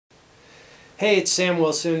Hey, it's Sam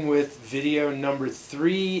Wilson with video number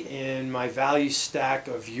 3 in my value stack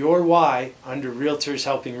of Your Why under Realtors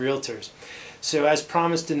Helping Realtors. So as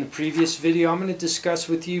promised in the previous video, I'm going to discuss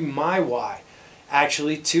with you my why,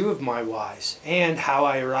 actually 2 of my whys, and how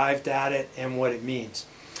I arrived at it and what it means.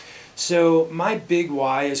 So my big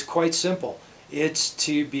why is quite simple. It's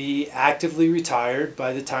to be actively retired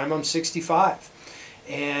by the time I'm 65.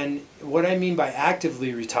 And what I mean by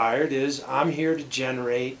actively retired is I'm here to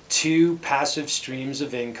generate 2 passive streams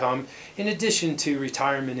of income in addition to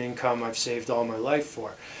retirement income I've saved all my life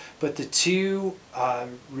for. But the 2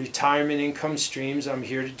 retirement income streams I'm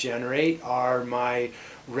here to generate are my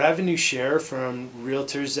revenue share from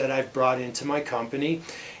realtors that I've brought into my company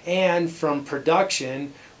and from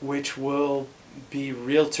production, which will be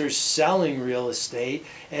realtors selling real estate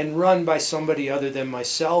and run by somebody other than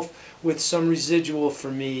myself with some residual for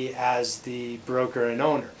me as the broker and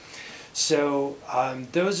owner. So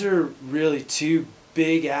those are really 2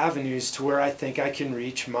 big avenues to where I think I can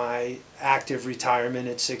reach my active retirement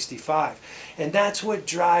at 65. And that's what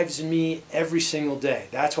drives me every single day.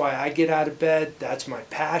 That's why I get out of bed. That's my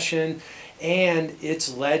passion. And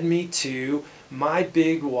it's led me to my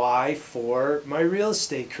big why for my real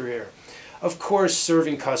estate career. Of course,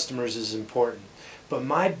 serving customers is important, but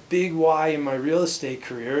my big why in my real estate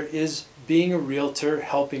career is being a realtor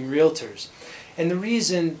helping realtors. And the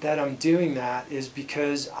reason that I'm doing that is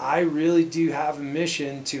because I really do have a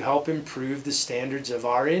mission to help improve the standards of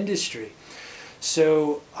our industry.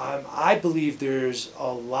 So I believe there's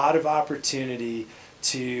a lot of opportunity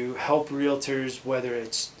to help realtors, whether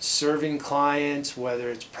it's serving clients, whether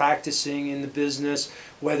it's practicing in the business,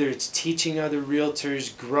 whether it's teaching other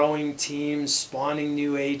realtors, growing teams, spawning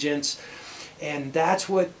new agents. And that's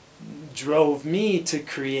what drove me to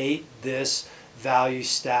create this value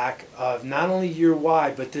stack of not only Your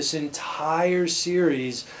Why, but this entire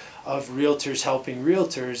series of Realtors Helping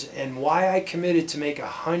Realtors, and why I committed to make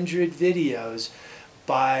 100 videos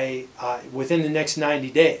by within the next 90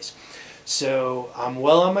 days. So I'm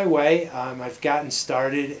well on my way. I've gotten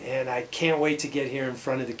started and I can't wait to get here in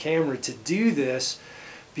front of the camera to do this,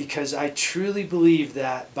 because I truly believe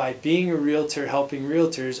that by being a realtor helping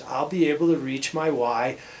realtors, I'll be able to reach my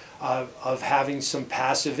why of having some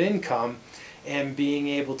passive income and being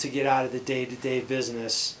able to get out of the day-to-day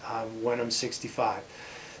business when I'm 65.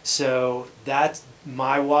 So that's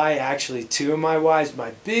my why. Actually, 2 of my whys.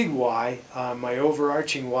 My big why, my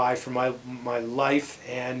overarching why for my life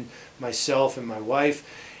and myself and my wife,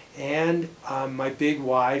 and my big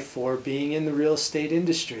why for being in the real estate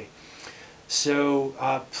industry.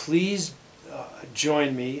 So please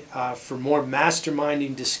join me for more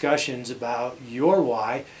masterminding discussions about your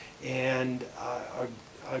why and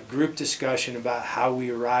a group discussion about how we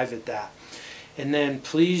arrive at that. And then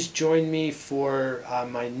please join me for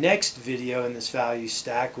my next video in this value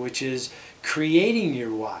stack, which is creating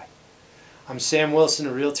your why. I'm Sam Wilson,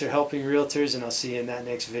 a realtor helping realtors, and I'll see you in that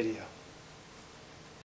next video.